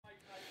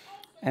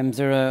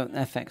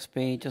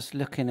M0FXB, just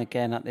looking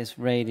again at this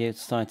Radio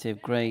Society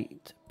of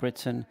Great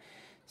Britain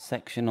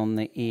section on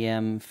the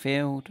EM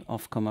field.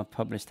 Ofcom have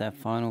published their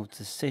final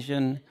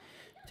decision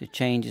to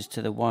changes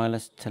to the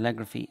Wireless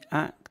Telegraphy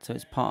Act, so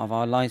it's part of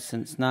our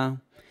license now.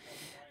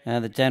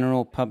 The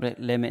general public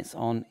limits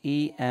on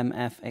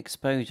EMF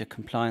exposure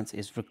compliance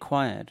is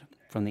required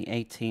from the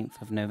 18th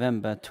of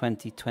November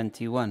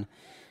 2021.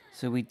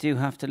 So we do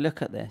have to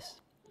look at this.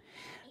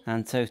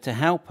 And so to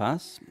help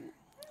us,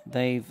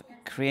 they've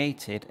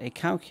created a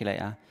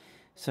calculator.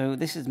 So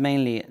this is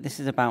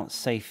about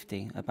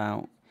safety,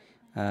 about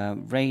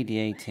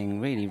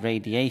radiation,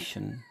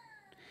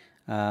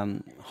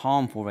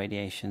 harmful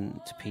radiation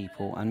to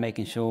people, and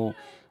making sure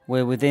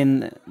we're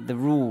within the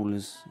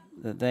rules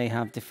that they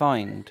have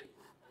defined.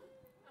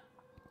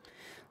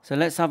 So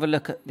let's have a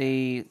look at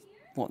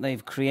what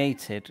they've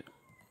created.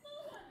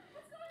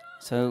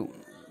 So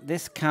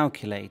this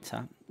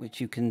calculator, which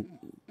you can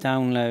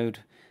download,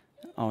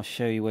 I'll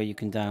show you where you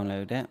can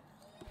download it.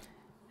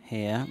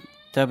 Here,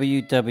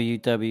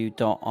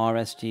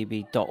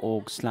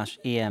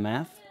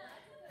 www.rsgb.org/EMF,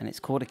 and it's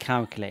called a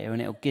calculator,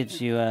 and it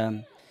gives you,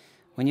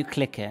 when you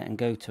click it and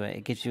go to it,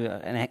 it gives you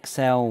an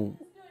Excel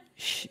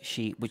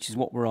sheet, which is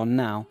what we're on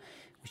now,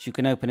 which you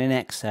can open in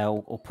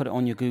Excel or put it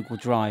on your Google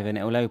Drive and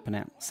it will open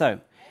it. So,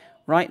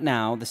 right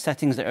now, the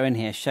settings that are in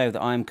here show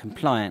that I'm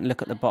compliant.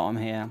 Look at the bottom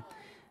here,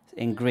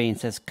 in green,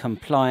 it says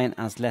compliant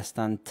as less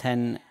than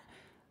 10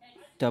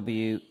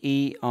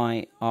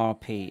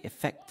 WEIRP,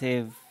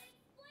 effective,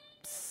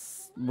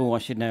 well, I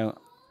should know,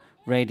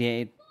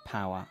 radiated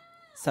power.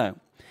 So,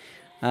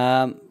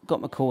 got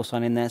my call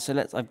sign in there. So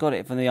I've got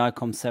it from the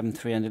ICOM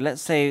 7300.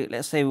 Let's say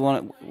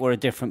we're a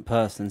different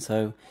person.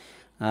 So,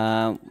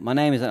 my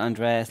name isn't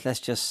Andreas. Let's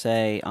just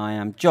say I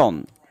am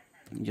John.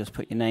 You just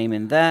put your name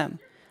in there,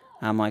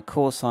 and my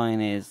call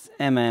sign is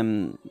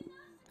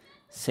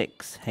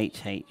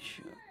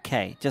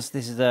MM6HHK. Just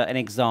this is an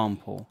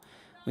example.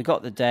 We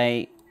got the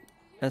date.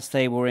 Let's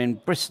say we're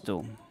in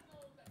Bristol.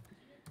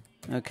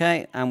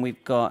 Okay, and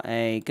we've got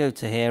go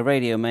to here,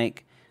 radio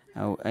make,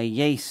 a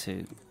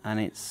Yaesu, and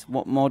it's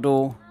what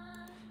model?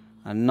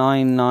 A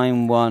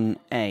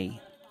 991A.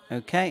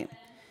 Okay,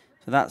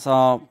 so that's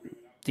our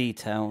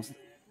details.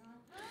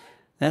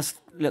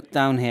 Let's look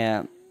down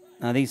here.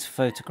 Now these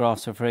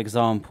photographs are for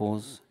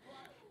examples.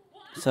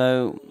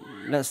 So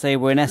let's say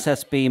we're in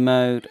SSB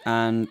mode,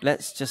 and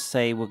let's just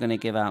say we're going to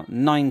give out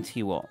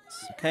 90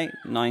 watts. Okay,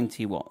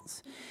 90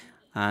 watts.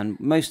 And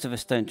most of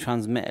us don't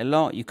transmit a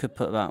lot. You could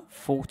put about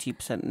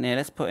 40% in there.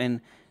 Let's put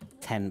in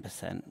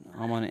 10%.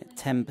 I'm on it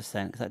 10%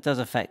 because that does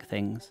affect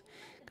things,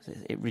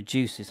 because it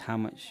reduces how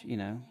much,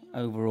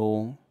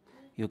 overall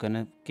you're going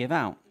to give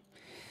out.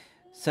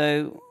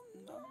 So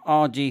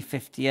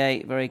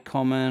RG58, very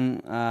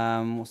common.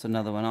 What's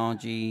another one?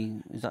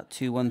 RG, is that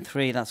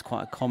 213? That's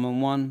quite a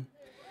common one.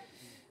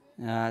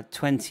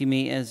 20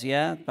 meters,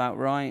 yeah, about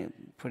right.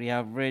 Pretty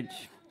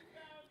average.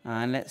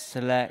 And let's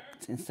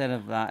select, instead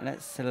of that,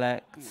 let's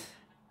select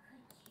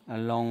a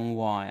long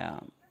wire.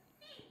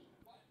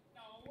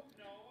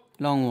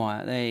 Long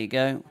wire, there you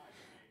go.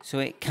 So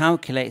it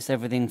calculates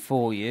everything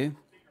for you.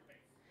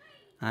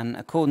 And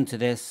according to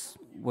this,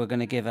 we're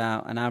going to give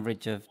out an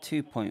average of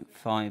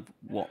 2.5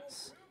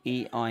 watts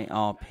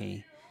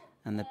EIRP.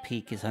 And the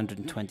peak is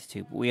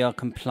 122. But we are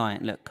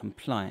compliant, look,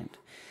 compliant.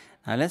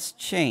 Now let's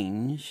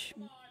change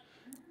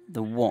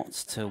the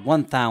watts to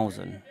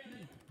 1000.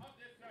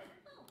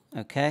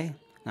 Okay,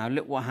 now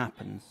look what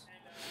happens.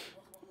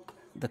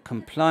 The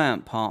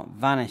compliant part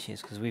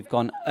vanishes because we've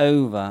gone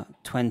over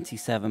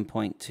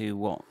 27.2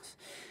 watts.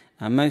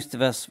 Now most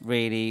of us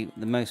really,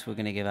 the most we're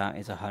going to give out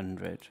is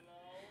 100.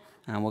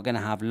 And we're going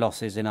to have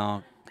losses in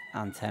our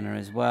antenna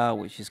as well,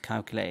 which is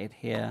calculated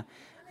here.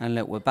 And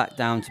look, we're back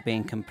down to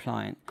being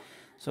compliant.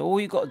 So all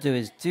you've got to do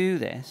is do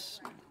this.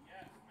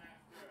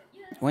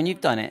 When you've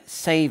done it,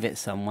 save it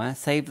somewhere.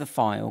 Save the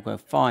file, go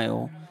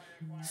File,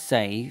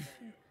 Save.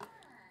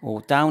 Or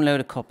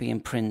download a copy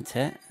and print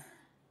it,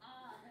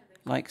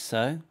 like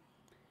so,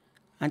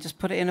 and just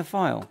put it in a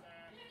file.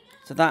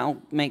 So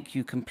that'll make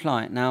you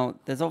compliant. Now,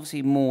 there's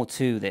obviously more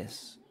to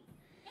this.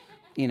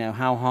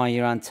 How high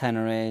your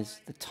antenna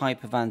is, the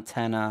type of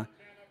antenna.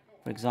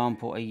 For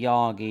example, a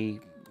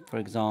Yagi, for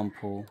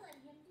example,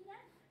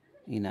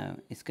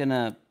 it's going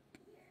to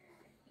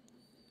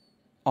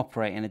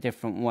operate in a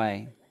different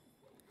way.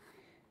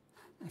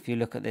 If you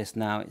look at this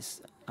now,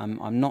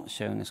 I'm not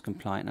showing as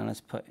compliant. Now let's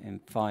put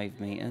in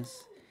 5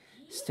 meters.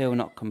 Still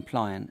not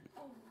compliant.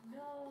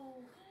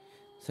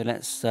 So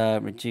let's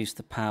reduce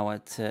the power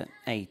to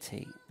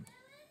 80.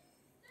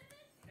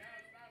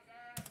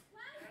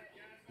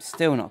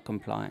 Still not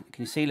compliant.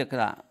 Can you see? Look at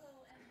that.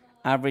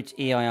 Average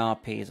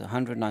EIRP is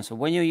 109. So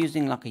when you're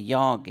using like a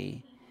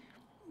Yagi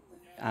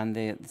and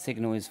the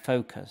signal is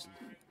focused,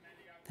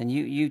 then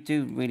you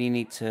do really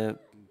need to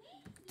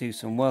do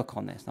some work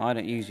on this. Now I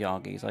don't use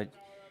Yagis.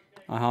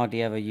 I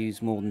hardly ever use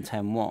more than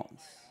 10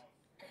 watts.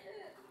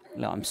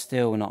 Look, I'm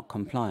still not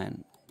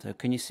compliant. So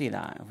can you see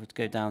that? If we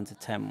go down to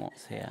 10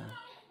 watts here,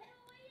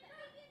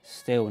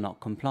 still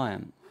not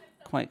compliant.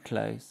 Quite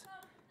close.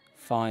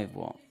 5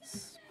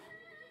 watts.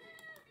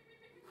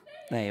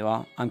 There you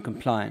are. I'm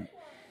compliant.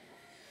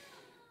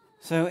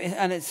 So,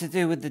 and it's to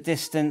do with the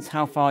distance,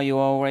 how far you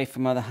are away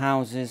from other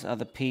houses,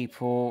 other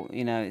people.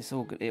 You know,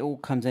 it all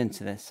comes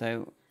into this.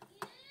 So,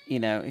 you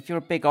know, if you're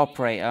a big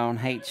operator on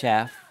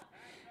HF,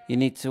 you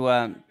need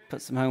to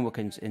put some homework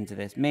into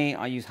this. Me,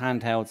 I use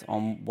handhelds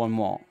on 1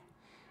 watt,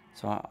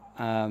 so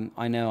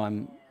I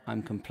know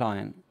I'm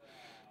compliant.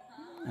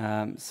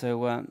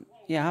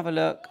 Yeah, have a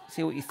look,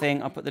 see what you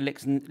think. I'll put the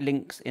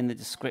links in the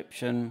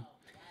description.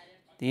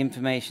 The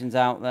information's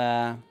out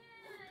there.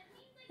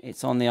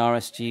 It's on the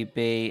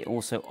RSGB,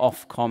 also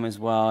Ofcom as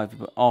well. If you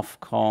put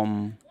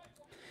Ofcom,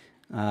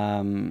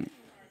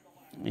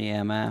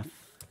 EMF,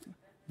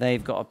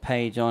 they've got a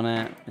page on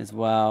it as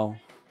well.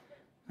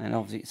 And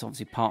obviously, it's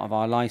obviously part of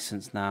our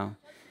license now.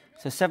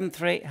 So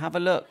 738, have a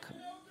look.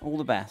 All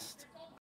the best.